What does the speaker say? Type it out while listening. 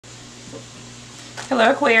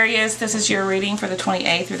Hello Aquarius, this is your reading for the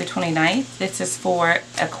 28th through the 29th. This is for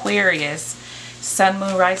Aquarius, Sun,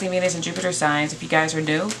 Moon, Rising, Venus, and Jupiter signs. If you guys are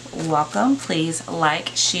new, welcome. Please like,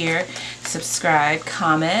 share, subscribe,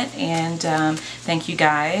 comment, and thank you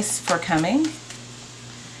guys for coming.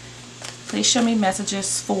 Please show me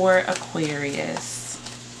messages for Aquarius.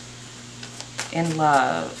 In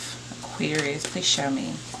love, Aquarius, please show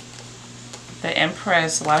me. The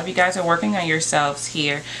Empress. A lot of you guys are working on yourselves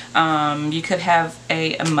here. You could have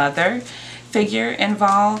a mother figure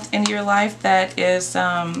involved in your life that is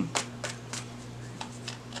that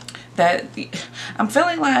I'm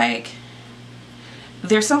feeling like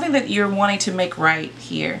there's something that you're wanting to make right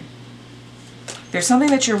here. There's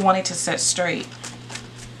something that you're wanting to set straight,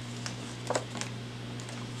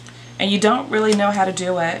 and you don't really know how to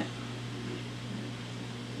do it.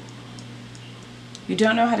 You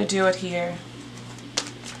don't know how to do it here.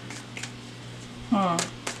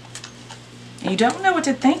 You don't know what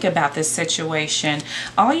to think about this situation.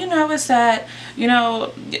 All you know is that, you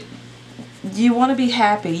know, you want to be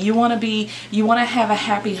happy. You want to have a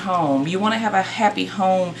happy home. You want to have a happy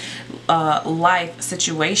home life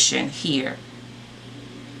situation here.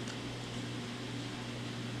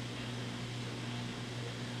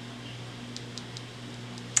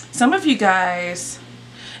 Some of you guys,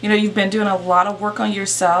 you know, you've been doing a lot of work on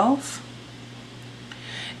yourself,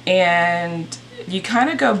 and you kind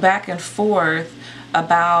of go back and forth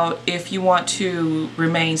about if you want to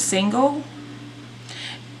remain single.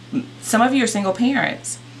 Some of you are single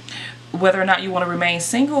parents. Whether or not you want to remain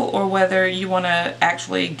single or whether you want to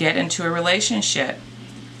actually get into a relationship.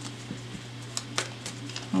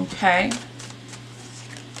 Okay.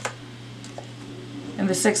 And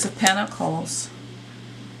the Six of Pentacles.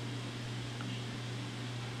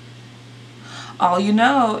 All you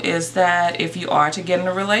know is that if you are to get in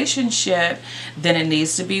a relationship, then it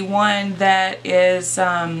needs to be one that is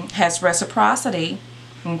has reciprocity,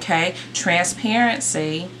 okay,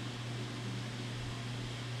 transparency,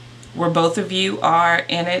 where both of you are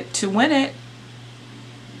in it to win it,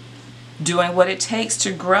 doing what it takes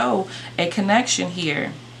to grow a connection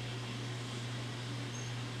here.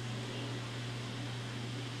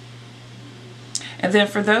 And then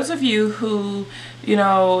for those of you who, you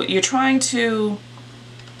know, you're trying to,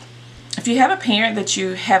 if you have a parent that you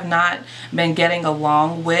have not been getting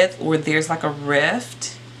along with, or there's like a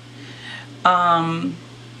rift,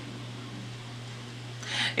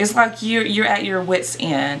 it's like you're at your wit's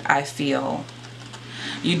end, I feel.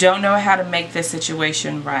 You don't know how to make this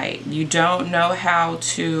situation right. You don't know how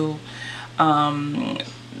to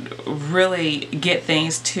really get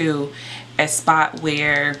things to a spot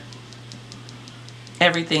where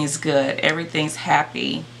everything's good, everything's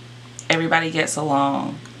happy, everybody gets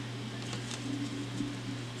along.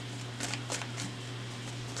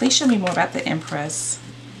 Please show me more about the Empress.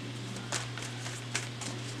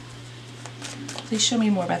 Please show me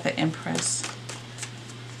more about the Empress.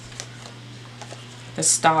 The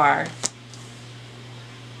Star.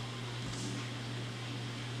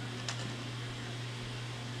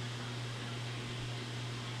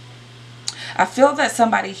 I feel that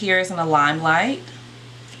somebody here is in the limelight.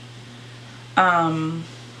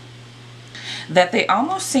 That they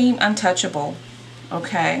almost seem untouchable,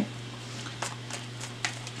 okay?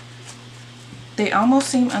 They almost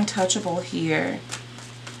seem untouchable here.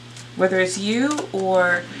 Whether it's you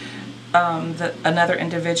or another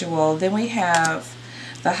individual. Then we have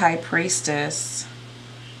the High Priestess.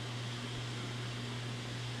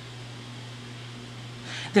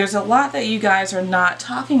 There's a lot that you guys are not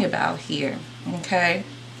talking about here, okay?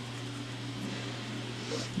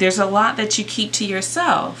 There's a lot that you keep to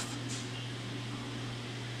yourself.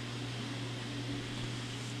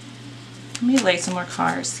 Let me lay some more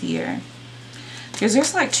cards here. Because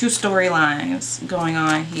there's like two storylines going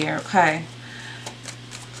on here, okay?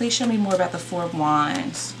 Please show me more about the Four of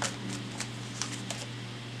Wands.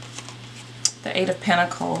 The Eight of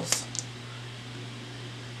Pentacles.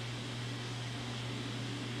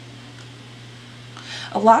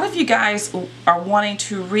 A lot of you guys are wanting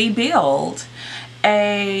to rebuild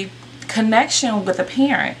a connection with a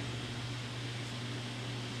parent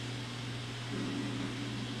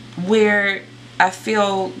where I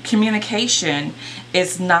feel communication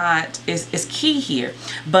is key here,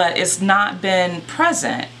 but it's not been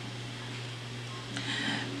present.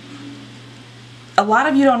 A lot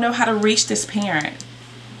of you don't know how to reach this parent.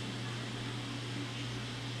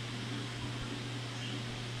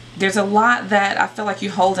 There's a lot that I feel like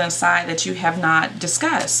you hold inside that you have not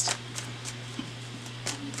discussed.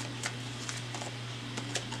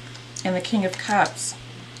 And the King of Cups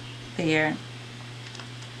there.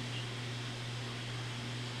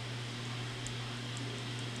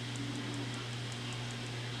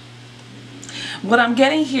 What I'm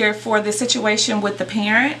getting here for the situation with the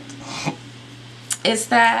parent is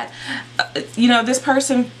that, you know, this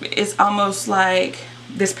person is almost like,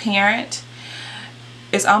 this parent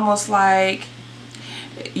is almost like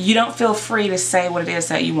you don't feel free to say what it is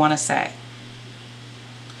that you want to say.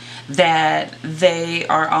 That they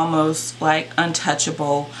are almost like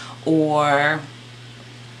untouchable, or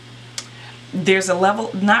there's a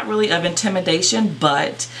level, not really of intimidation,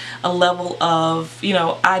 but a level of, you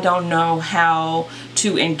know, I don't know how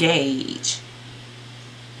to engage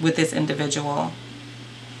with this individual.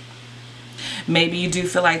 Maybe you do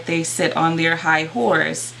feel like they sit on their high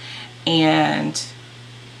horse and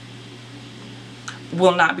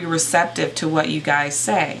will not be receptive to what you guys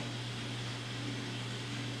say.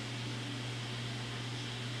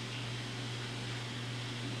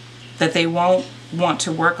 That they won't want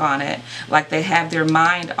to work on it, like they have their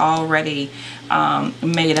mind already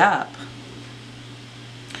made up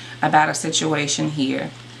about a situation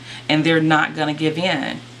here, and they're not going to give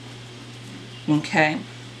in. Okay,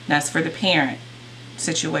 that's for the parent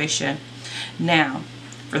situation. Now,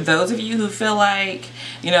 for those of you who feel like,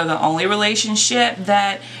 you know, the only relationship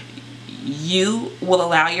that you will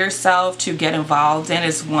allow yourself to get involved in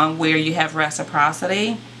is one where you have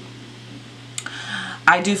reciprocity,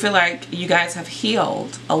 I do feel like you guys have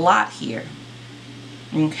healed a lot here.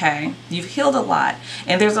 Okay, you've healed a lot,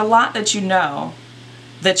 and there's a lot that you know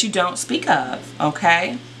that you don't speak of.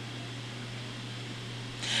 Okay,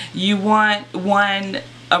 you want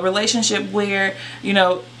a relationship where, you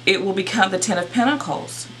know, it will become the 10 of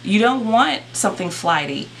Pentacles. You don't want something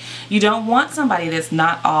flighty. You don't want somebody that's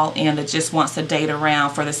not all in, that just wants to date around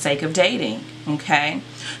for the sake of dating. Okay,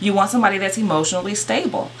 you want somebody that's emotionally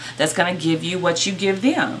stable, that's going to give you what you give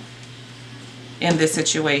them in this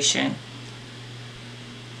situation,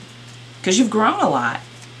 because you've grown a lot.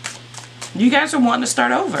 You guys are wanting to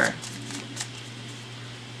start over.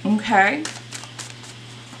 Okay,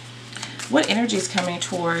 what energy is coming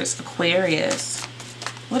towards Aquarius?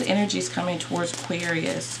 What energy is coming towards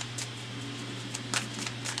Aquarius?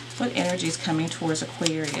 What energy is coming towards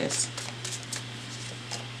Aquarius?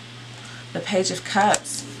 The Page of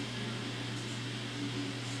Cups.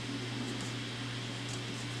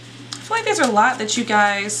 I feel like there's a lot that you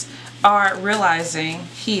guys are realizing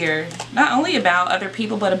here, not only about other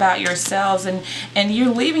people but about yourselves, and you're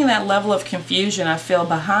leaving that level of confusion, I feel,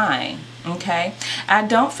 behind. Okay, I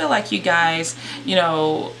don't feel like you guys, you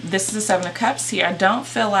know, this is the Seven of Cups here. I don't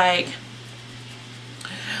feel like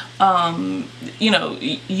you know,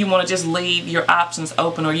 you want to just leave your options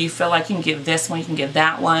open, or you feel like you can get this one, you can get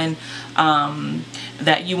that one,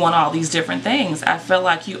 that you want all these different things. I feel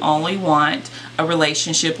like you only want a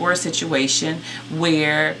relationship or a situation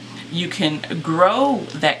where you can grow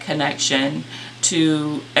that connection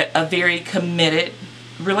to a very committed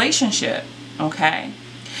relationship. Okay,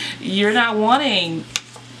 you're not wanting,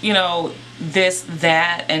 you know, this,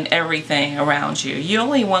 that, and everything around you. You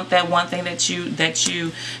only want that one thing that you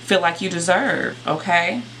feel like you deserve.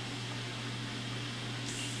 Okay,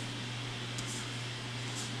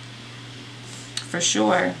 for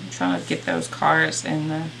sure. I'm trying to get those cards in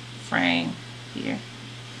the frame here.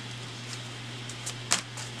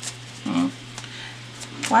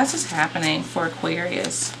 Why is this happening for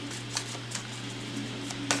Aquarius?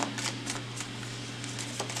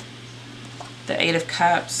 The Eight of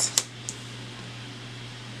Cups.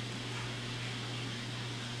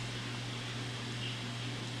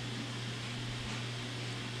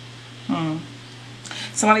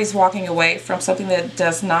 Somebody's walking away from something that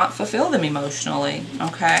does not fulfill them emotionally.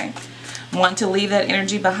 Okay, want to leave that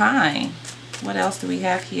energy behind. What else do we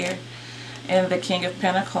have here? And the King of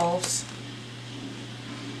Pentacles.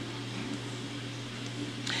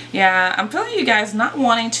 Yeah, I'm feeling you guys not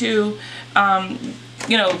wanting to,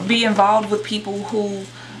 you know, be involved with people who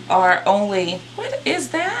are only, what is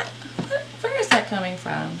that? Where is that coming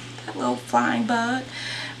from? That little flying bug.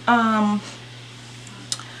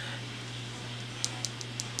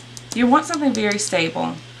 You want something very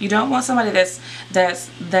stable. You don't want somebody that's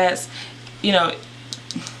you know,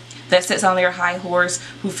 that sits on their high horse,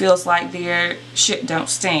 who feels like their shit don't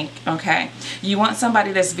stink. Okay, you want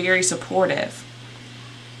somebody that's very supportive.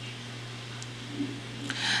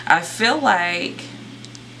 I feel like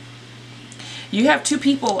you have two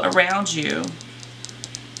people around you.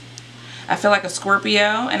 I feel like a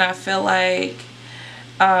Scorpio, and I feel like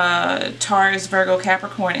Taurus, Virgo,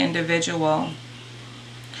 Capricorn individual.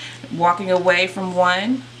 Walking away from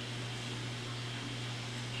one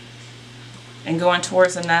and going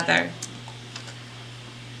towards another.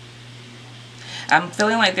 I'm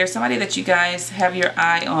feeling like there's somebody that you guys have your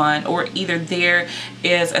eye on, or either there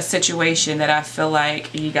is a situation that I feel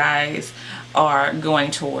like you guys are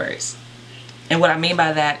going towards. And what I mean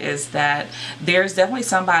by that is that there's definitely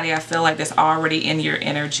somebody I feel like that's already in your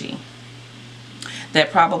energy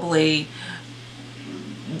that probably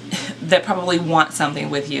wants something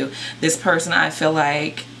with you. This person, I feel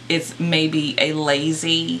like it's maybe a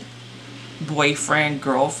lazy boyfriend,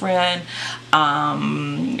 girlfriend.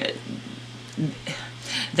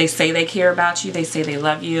 They say they care about you, they say they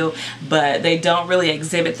love you, but they don't really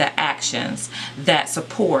exhibit the actions that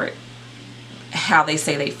support how they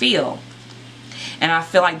say they feel. And I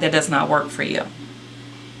feel like that does not work for you.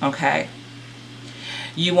 Okay?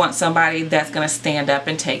 You want somebody that's going to stand up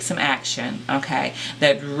and take some action. Okay?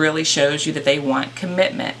 That really shows you that they want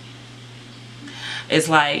commitment. It's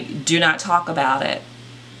like, do not talk about it.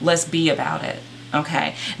 Let's be about it.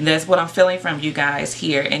 Okay? And that's what I'm feeling from you guys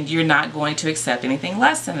here. And you're not going to accept anything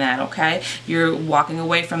less than that. Okay? You're walking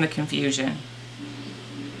away from the confusion.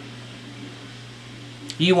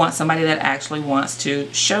 You want somebody that actually wants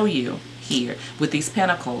to show you here with these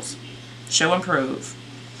pentacles. Show and prove.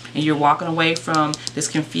 And you're walking away from this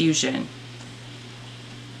confusion.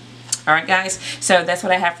 Alright guys, so that's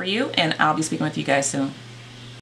what I have for you, and I'll be speaking with you guys soon.